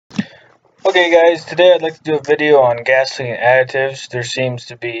Okay guys, today I'd like to do a video on gasoline additives. There seems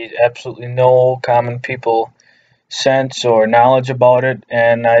to be absolutely no common people sense or knowledge about it,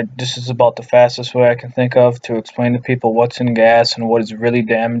 and this is about the fastest way I can think of to explain to people what's in gas and what is really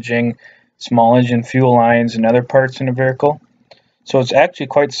damaging small engine fuel lines and other parts in a vehicle. So it's actually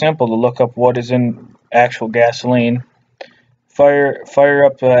quite simple to look up what is in actual gasoline. Fire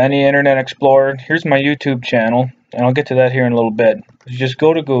up any Internet Explorer. Here's my YouTube channel, and I'll get to that here in a little bit. You just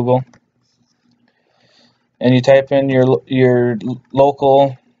go to Google and you type in your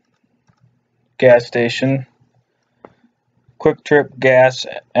local gas station, Quick Trip Gas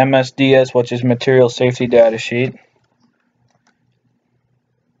MSDS, which is Material Safety Data Sheet.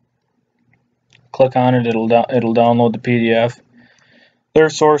 Click on it, it'll download the PDF.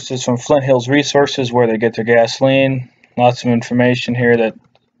 Their source is from Flint Hills Resources, where they get their gasoline. Lots of information here that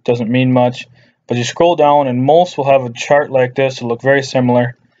doesn't mean much, but you scroll down and most will have a chart like this. It'll look very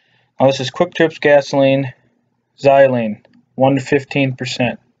similar. Now this is Quick Trip's gasoline. Xylene, 1 to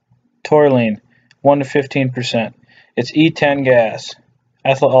 15%. Toluene, 1 to 15%. It's E10 gas.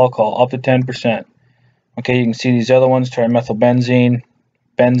 Ethyl alcohol, up to 10%. Okay, you can see these other ones, trimethylbenzene,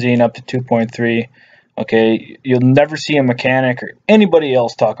 benzene up to 2.3. Okay, you'll never see a mechanic or anybody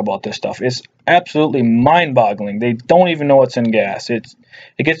else talk about this stuff. It's absolutely mind-boggling. They don't even know what's in gas. It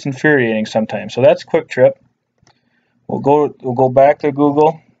gets infuriating sometimes. So that's Quick Trip. We'll go back to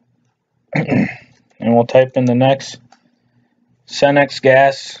Google. And we'll type in the next Cenex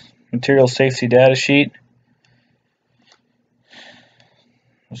gas material safety data sheet.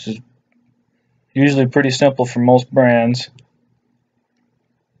 This is usually pretty simple for most brands.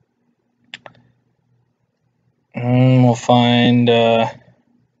 And we'll find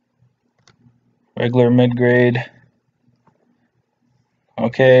regular mid-grade.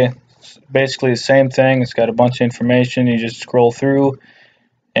 Okay, it's basically the same thing. It's got a bunch of information. You just scroll through.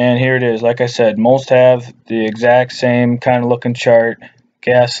 And here it is. Like I said, most have the exact same kind of looking chart.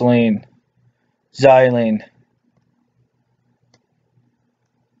 Gasoline, xylene,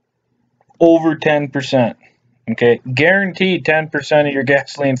 over 10%. Okay, guaranteed 10% of your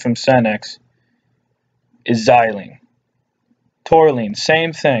gasoline from Cenex is xylene. Toluene,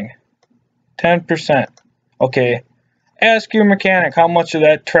 same thing, 10%. Okay, ask your mechanic how much of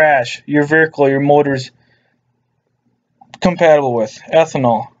that trash your vehicle, your motor's compatible with.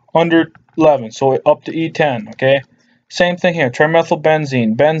 Ethanol, under 11, so up to E10. Okay, same thing here.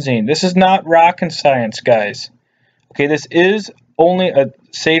 Trimethylbenzene, benzene. This is not rocket science, guys. Okay, this is only a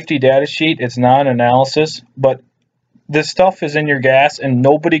safety data sheet. It's not an analysis, but this stuff is in your gas and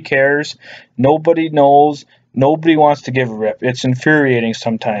nobody cares, nobody knows, nobody wants to give a rip. It's infuriating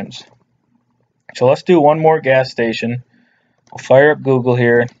sometimes. So let's do one more gas station. I'll fire up Google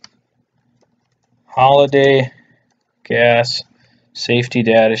here. Holiday gas safety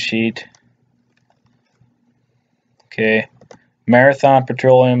data sheet. Okay, Marathon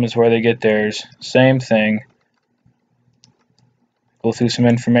Petroleum is where they get theirs. Same thing. Go through some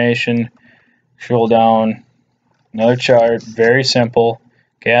information, scroll down, another chart, very simple.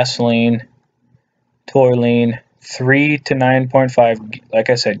 Gasoline, toluene, 3 to 9.5, like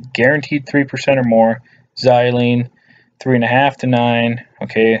I said, guaranteed 3% or more. Xylene, 3.5 to 9.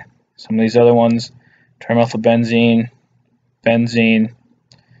 Okay, some of these other ones, trimethylbenzene, benzene.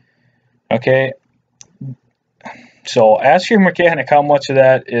 Okay, so ask your mechanic how much of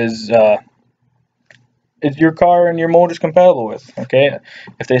that is your car and your motor's compatible with. Okay,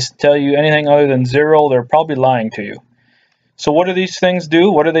 if they tell you anything other than 0, they're probably lying to you. So what do these things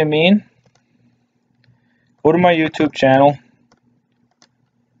do? What do they mean? Go to my YouTube channel,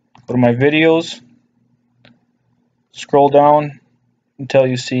 go to my videos, scroll down until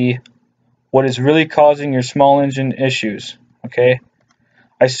you see what is really causing your small engine issues. Okay,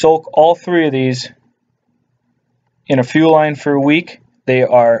 I soak all 3 of these in a fuel line for a week. They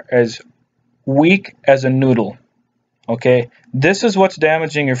are as weak as a noodle. Okay, this is what's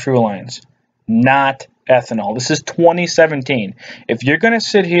damaging your fuel lines, not ethanol. This is 2017. If you're going to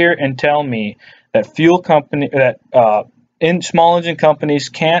sit here and tell me that in small engine companies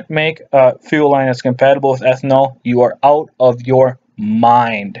can't make a fuel line that's compatible with ethanol, you are out of your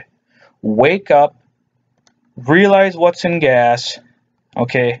mind. Wake up, realize what's in gas.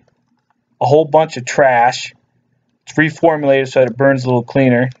 Okay, a whole bunch of trash. It's reformulated so that it burns a little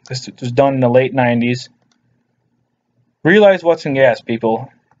cleaner. This was done in the late 90s. Realize what's in gas, people.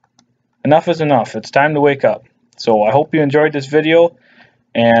 Enough is enough. It's time to wake up. So I hope you enjoyed this video,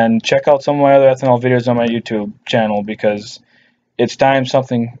 and check out some of my other ethanol videos on my YouTube channel, because it's time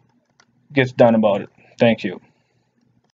something gets done about it. Thank you.